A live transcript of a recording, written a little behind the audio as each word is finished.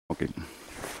Okay.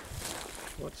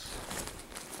 What's...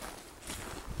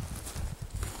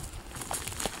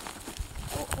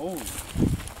 Oh.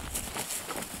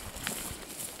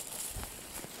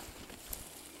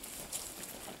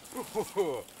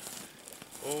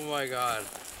 Oh my God.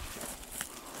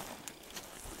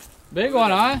 Big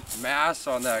one, huh? Mass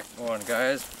on that one,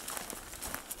 guys.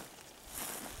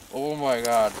 Oh my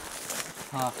God.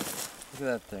 Huh. Look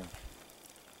at that thing.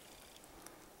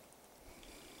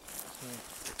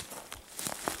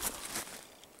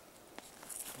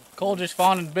 Cole just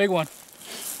found a big one.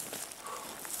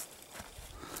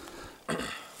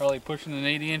 Probably pushing an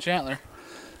 80-inch antler.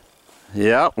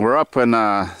 Yeah, we're up in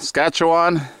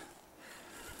Saskatchewan,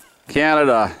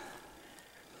 Canada.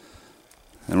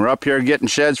 And we're up here getting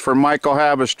sheds for Michael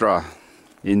Haberstra.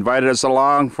 He invited us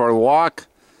along for a walk.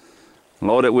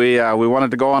 Loaded, we wanted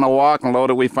to go on a walk, and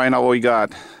loaded we find out what we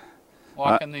got.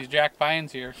 Walking these jack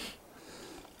pines here.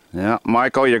 Yeah,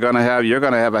 Michael, you're gonna have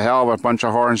a hell of a bunch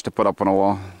of horns to put up on a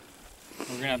wall.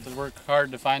 We're gonna have to work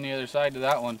hard to find the other side to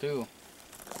that one too.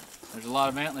 There's a lot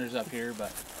of antlers up here,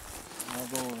 but I'll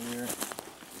go over here.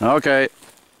 Okay.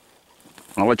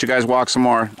 I'll let you guys walk some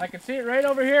more. I can see it right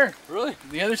over here. Really?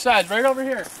 The other side's right over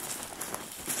here.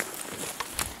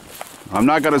 I'm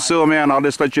not gonna zoom in, I'll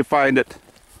just let you find it.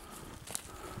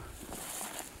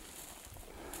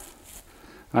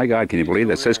 My God, can you believe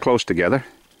this? This close together?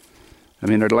 I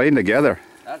mean, they're laying together.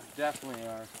 That's definitely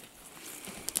ours.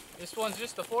 This one's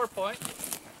just a 4-point.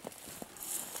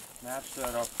 Match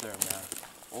that up there, man.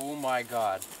 Oh my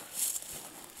God.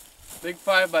 Big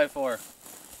 5x4.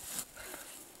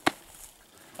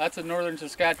 That's a northern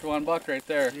Saskatchewan buck right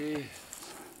there. Jeez.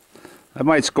 I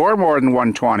might score more than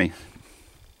 120.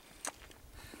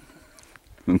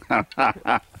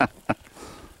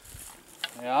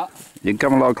 Yeah. You can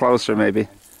come a little closer, maybe.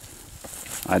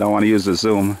 I don't want to use the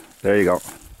zoom. There you go.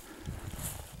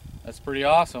 That's pretty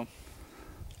awesome.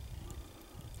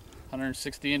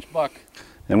 160-inch buck.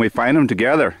 And we find them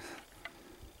together.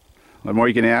 What more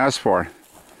you can ask for?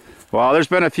 Well, there's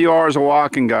been a few hours of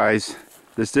walking, guys.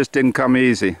 This just didn't come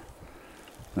easy.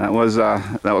 That was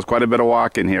quite a bit of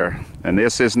walking here, and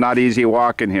this is not easy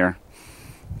walking here.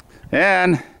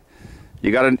 And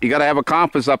you gotta have a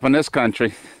compass up in this country.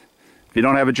 If you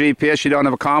don't have a GPS, you don't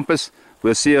have a compass.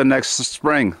 We'll see you next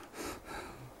spring.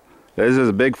 This is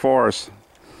a big forest.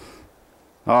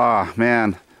 Oh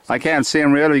man, I can't see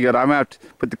them really good. I'm gonna have to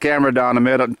put the camera down a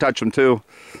minute and touch them too.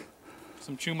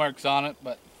 Some chew marks on it,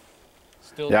 but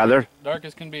still dark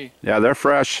as can be. Yeah, they're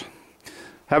fresh.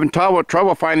 Having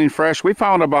trouble finding fresh. We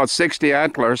found about 60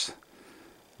 antlers,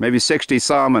 maybe 60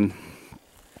 some, and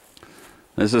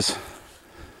this is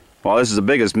the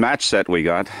biggest match set we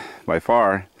got by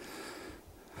far.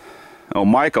 Oh,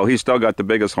 Michael, he's still got the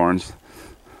biggest horns.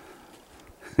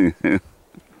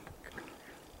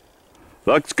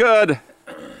 Looks good.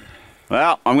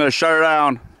 Well, I'm gonna shut her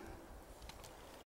down.